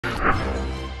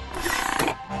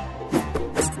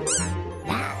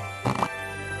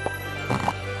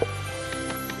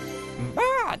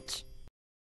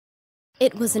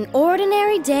It was an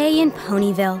ordinary day in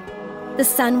Ponyville. The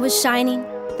sun was shining,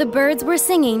 the birds were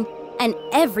singing, and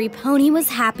every pony was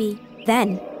happy.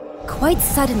 Then, quite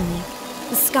suddenly,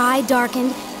 the sky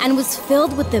darkened and was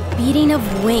filled with the beating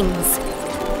of wings.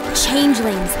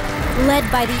 Changelings,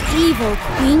 led by the evil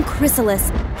Queen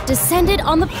Chrysalis, descended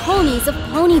on the ponies of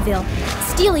Ponyville,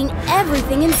 stealing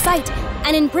everything in sight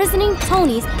and imprisoning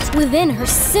ponies within her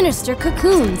sinister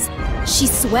cocoons. She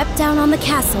swept down on the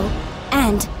castle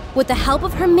and, with the help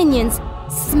of her minions,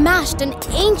 smashed an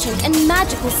ancient and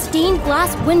magical stained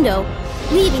glass window,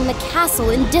 leaving the castle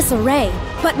in disarray.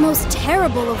 But most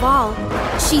terrible of all,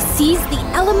 she seized the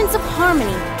elements of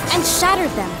harmony and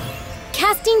shattered them,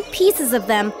 casting pieces of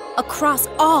them across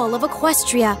all of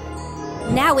Equestria.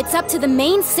 Now it's up to the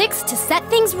main six to set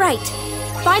things right.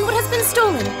 Find what has been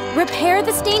stolen, repair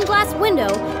the stained glass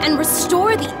window, and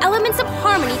restore the elements of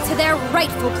harmony to their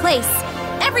rightful place.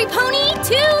 Every pony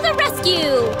to the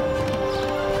rescue!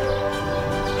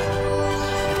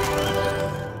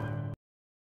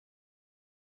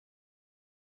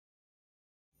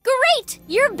 Great!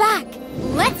 You're back!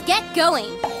 Let's get going!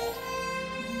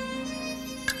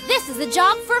 This is a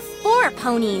job for 4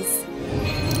 ponies.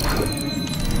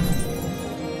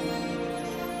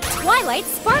 Twilight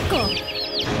Sparkle,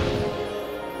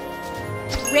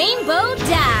 Rainbow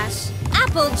Dash,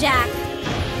 Applejack.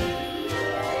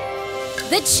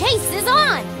 The chase is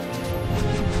on!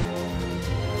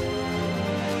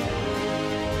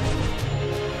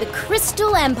 The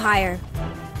Crystal Empire,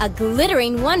 a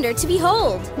glittering wonder to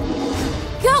behold.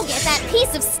 Go get that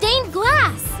piece of stained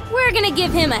glass! We're gonna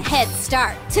give him a head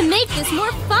start to make this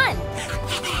more fun.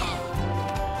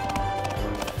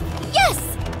 Yes!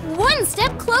 One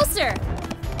step closer!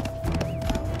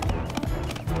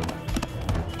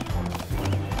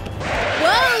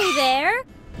 Whoa there!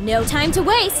 No time to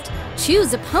waste.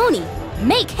 Choose a pony.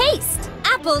 Make haste.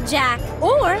 Applejack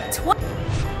or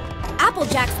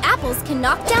Applejack's apples can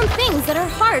knock down things that are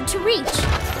hard to reach.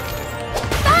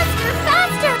 Faster,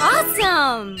 faster!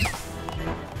 Awesome!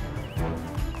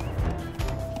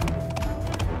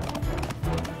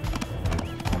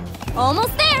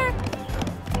 Almost there!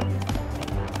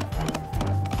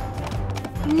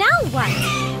 Now what?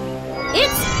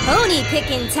 It's pony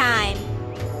picking time!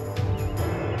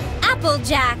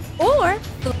 Applejack or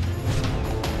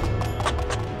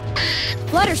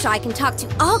Fluttershy can talk to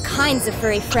all kinds of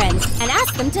furry friends and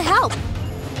ask them to help.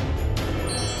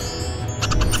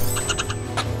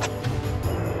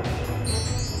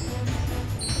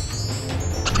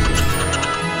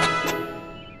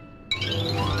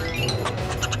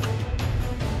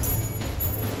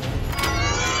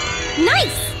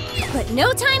 Nice! But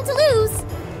no time to lose!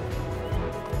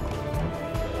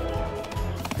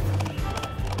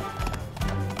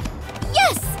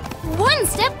 Yes! One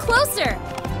step closer!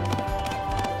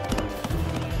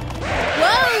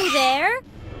 Whoa there!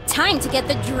 Time to get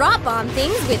the drop on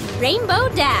things with Rainbow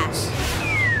Dash!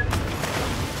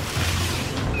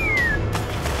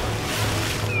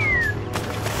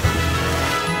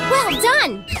 Well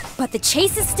done! But the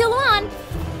chase is still on!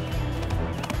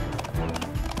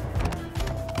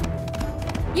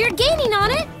 You're gaining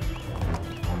on it!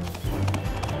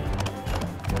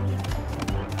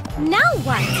 Now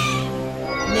what?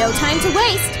 No time to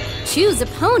waste! Choose a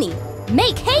pony!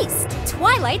 Make haste!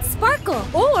 Twilight Sparkle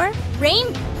or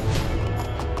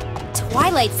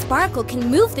Twilight Sparkle can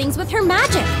move things with her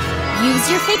magic. Use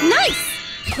your fake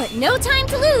nice! But no time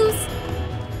to lose!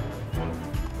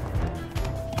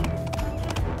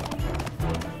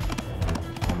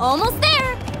 Almost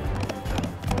there!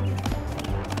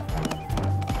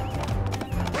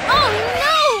 Oh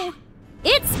no!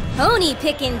 It's pony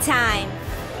picking time!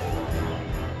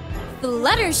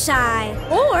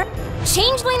 Fluttershy or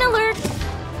Changeling Alert!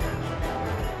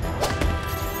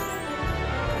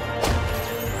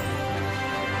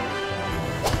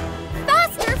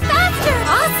 Faster, faster!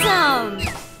 Awesome!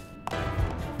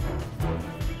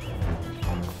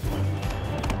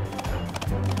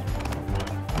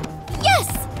 Yes!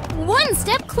 One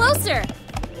step closer!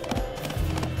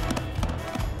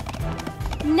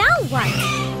 Now what?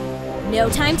 No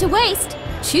time to waste!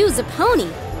 Choose a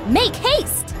pony! Make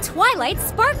haste! Twilight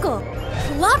Sparkle!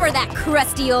 Clobber that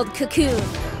crusty old cocoon!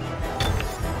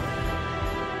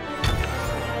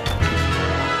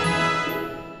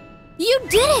 You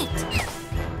did it!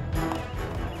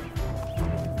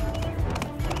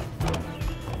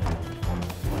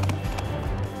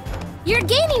 You're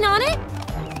gaining on it!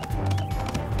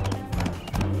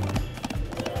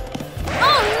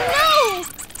 Oh no!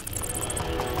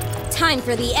 Time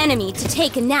for the enemy to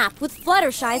take a nap with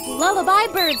Fluttershy's lullaby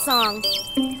bird song.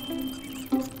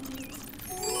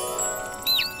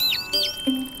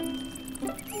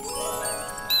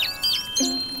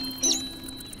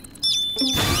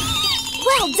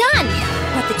 Well done!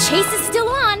 But the chase is still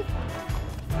on.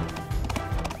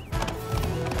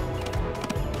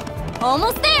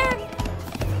 Almost there!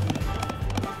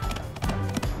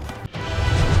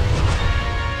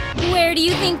 Where do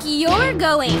you think you're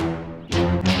going?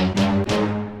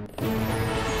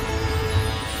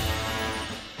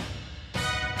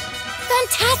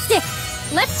 Fantastic!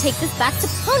 Let's take this back to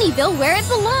Ponyville where it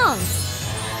belongs.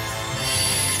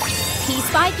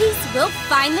 Piece by piece, we'll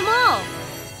find them all.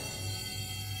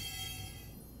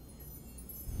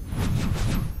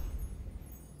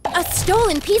 A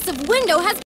stolen piece of window has